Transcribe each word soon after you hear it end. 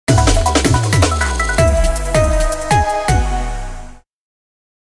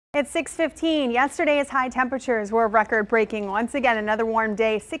It's 6:15. Yesterday's high temperatures were record-breaking. Once again, another warm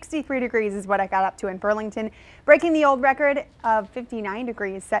day. 63 degrees is what I got up to in Burlington, breaking the old record of 59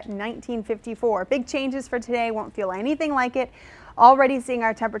 degrees set in 1954. Big changes for today. Won't feel anything like it. Already seeing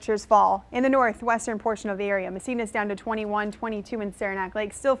our temperatures fall in the northwestern portion of the area. Massena's down to 21, 22 in Saranac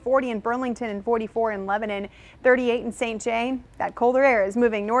Lake, still 40 in Burlington and 44 in Lebanon, 38 in St. Jay. That colder air is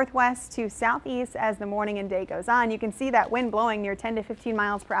moving northwest to southeast as the morning and day goes on. You can see that wind blowing near 10 to 15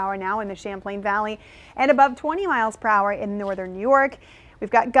 miles per hour now in the Champlain Valley and above 20 miles per hour in northern New York. We've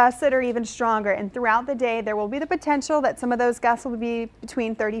got gusts that are even stronger, and throughout the day there will be the potential that some of those gusts will be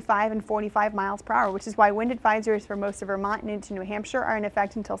between 35 and 45 miles per hour, which is why wind advisories for most of Vermont and into New Hampshire are in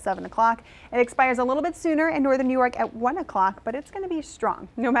effect until 7 o'clock. It expires a little bit sooner in northern New York at 1 o'clock, but it's going to be strong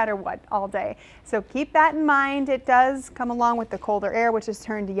no matter what all day. So keep that in mind. It does come along with the colder air, which has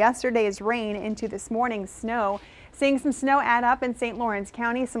turned yesterday's rain into this morning's snow. Seeing some snow add up in St. Lawrence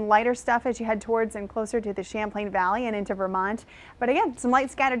County, some lighter stuff as you head towards and closer to the Champlain Valley and into Vermont. But again, some light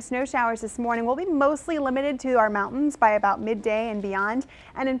scattered snow showers this morning will be mostly limited to our mountains by about midday and beyond.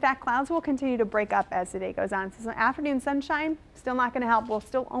 And in fact, clouds will continue to break up as the day goes on. So some afternoon sunshine, still not going to help. We'll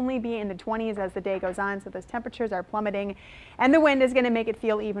still only be in the 20s as the day goes on. So those temperatures are plummeting and the wind is going to make it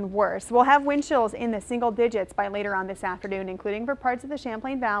feel even worse. We'll have wind chills in the single digits by later on this afternoon, including for parts of the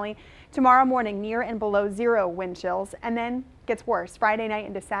Champlain Valley. Tomorrow morning, near and below zero wind chills, and then gets worse. Friday night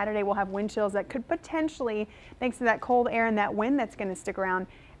into Saturday, we'll have wind chills that could potentially, thanks to that cold air and that wind that's going to stick around,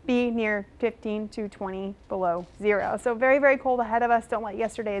 be near 15 to 20 below zero. So very, very cold ahead of us. Don't let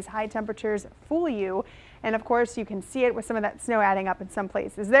yesterday's high temperatures fool you. And of course, you can see it with some of that snow adding up in some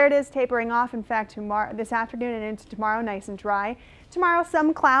places. There it is, tapering off. In fact, this afternoon and into tomorrow, nice and dry. Tomorrow,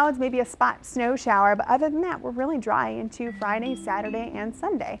 some clouds, maybe a spot snow shower. But other than that, we're really dry into Friday, Saturday, and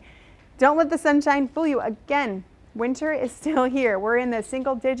Sunday. Don't let the sunshine fool you. Again, winter is still here. We're in the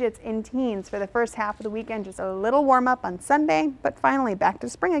single digits in teens for the first half of the weekend. Just a little warm up on Sunday, but finally back to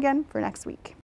spring again for next week.